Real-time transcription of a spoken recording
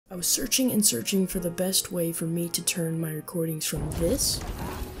I was searching and searching for the best way for me to turn my recordings from this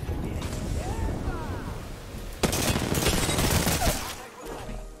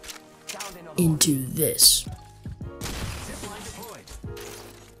into this.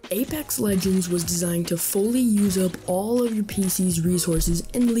 Apex Legends was designed to fully use up all of your PC's resources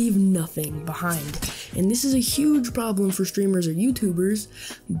and leave nothing behind. And this is a huge problem for streamers or YouTubers,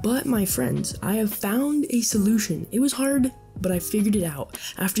 but my friends, I have found a solution. It was hard, but I figured it out.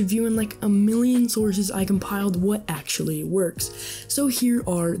 After viewing like a million sources, I compiled what actually works. So here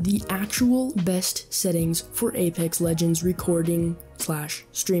are the actual best settings for Apex Legends recording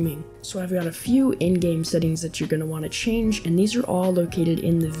 / streaming. So I've got a few in-game settings that you're going to want to change, and these are all located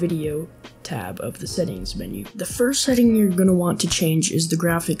in the video tab of the settings menu. The first setting you're going to want to change is the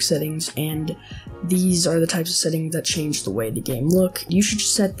graphics settings, and these are the types of settings that change the way the game look. You should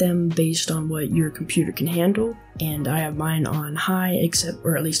set them based on what your computer can handle, and I have mine on high,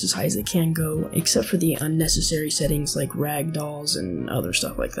 or at least as high as it can go, except for the unnecessary settings like ragdolls and other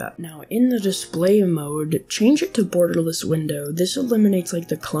stuff like that. Now in the display mode, change it to borderless window. This eliminates like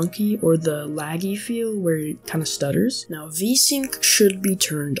the clunky or the laggy feel where it kind of stutters. Now VSync should be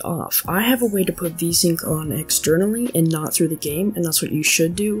turned off. I have a way to put VSync on externally and not through the game, and that's what you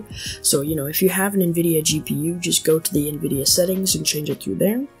should do. So if you have an NVIDIA GPU, just go to the NVIDIA settings and change it through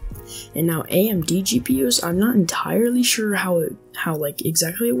there. And now AMD GPUs, I'm not entirely sure how like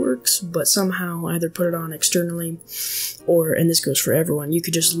exactly it works, but somehow either put it on externally or, and this goes for everyone, you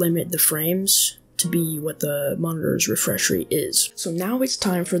could just limit the frames to be what the monitor's refresh rate is. So now it's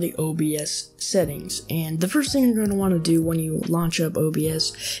time for the OBS settings, and the first thing you're going to want to do when you launch up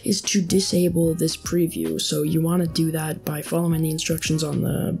OBS is to disable this preview. So you want to do that by following the instructions on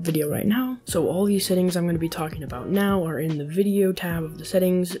the video right now. So all these settings I'm going to be talking about now are in the video tab of the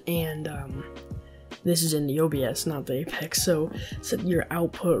settings, and this is in the OBS, not the Apex. So set your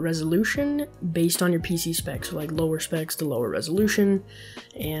output resolution based on your PC specs, so like lower specs to lower resolution.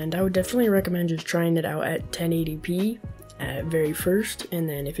 And I would definitely recommend just trying it out at 1080p at very first, and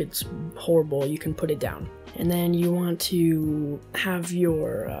then if it's horrible, you can put it down. And then you want to have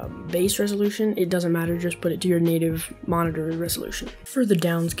your base resolution, it doesn't matter, just put it to your native monitor resolution. For the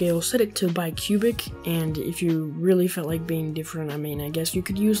downscale, set it to bicubic, and if you really felt like being different, I guess you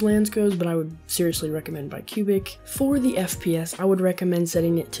could use Landscopes, but I would seriously recommend bicubic. For the FPS, I would recommend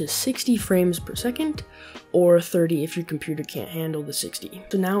setting it to 60 frames per second, or 30 if your computer can't handle the 60.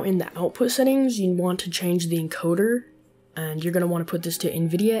 So now in the output settings, you want to change the encoder, and you're going to want to put this to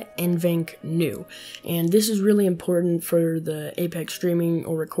NVIDIA NVENC New. And this is really important for the Apex streaming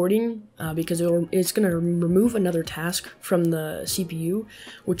or recording because it's going to remove another task from the CPU,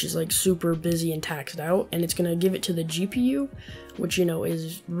 which is like super busy and taxed out, and it's going to give it to the GPU, which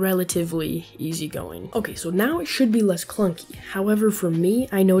is relatively easygoing. Okay, so now it should be less clunky. However, for me,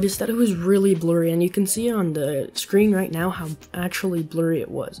 I noticed that it was really blurry, and you can see on the screen right now how actually blurry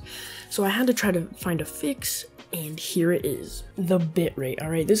it was. So I had to try to find a fix, and here it is, the bitrate.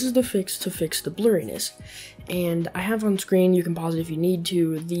 Alright, this is the fix to fix the blurriness, and I have on screen, you can pause it if you need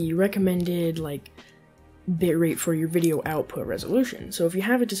to, the recommended like bitrate for your video output resolution. So if you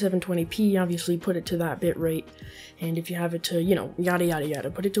have it to 720p, obviously put it to that bitrate, and if you have it to, yada yada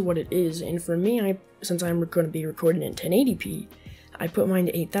yada, put it to what it is. And for me, since I'm going to be recording in 1080p, I put mine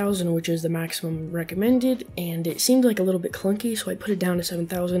to 8000, which is the maximum recommended, and it seemed like a little bit clunky, so I put it down to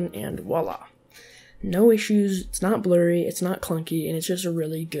 7000, and voila. No issues, it's not blurry, it's not clunky, and it's just a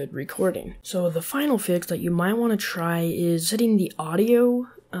really good recording. So the final fix that you might want to try is setting the audio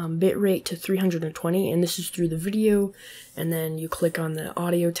bitrate to 320, and this is through the video, and then you click on the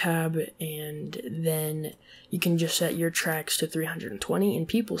audio tab, and then you can just set your tracks to 320, and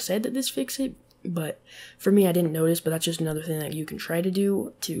people said that this fixed it, but for me, I didn't notice, but that's just another thing that you can try to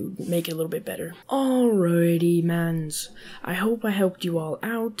do to make it a little bit better. Alrighty, mans. I hope I helped you all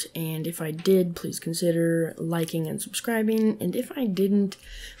out, and if I did, please consider liking and subscribing, and if I didn't,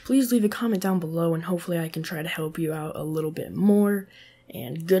 please leave a comment down below, and hopefully I can try to help you out a little bit more.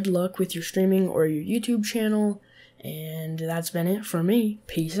 And good luck with your streaming or your YouTube channel, and that's been it for me.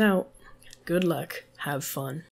 Peace out. Good luck. Have fun.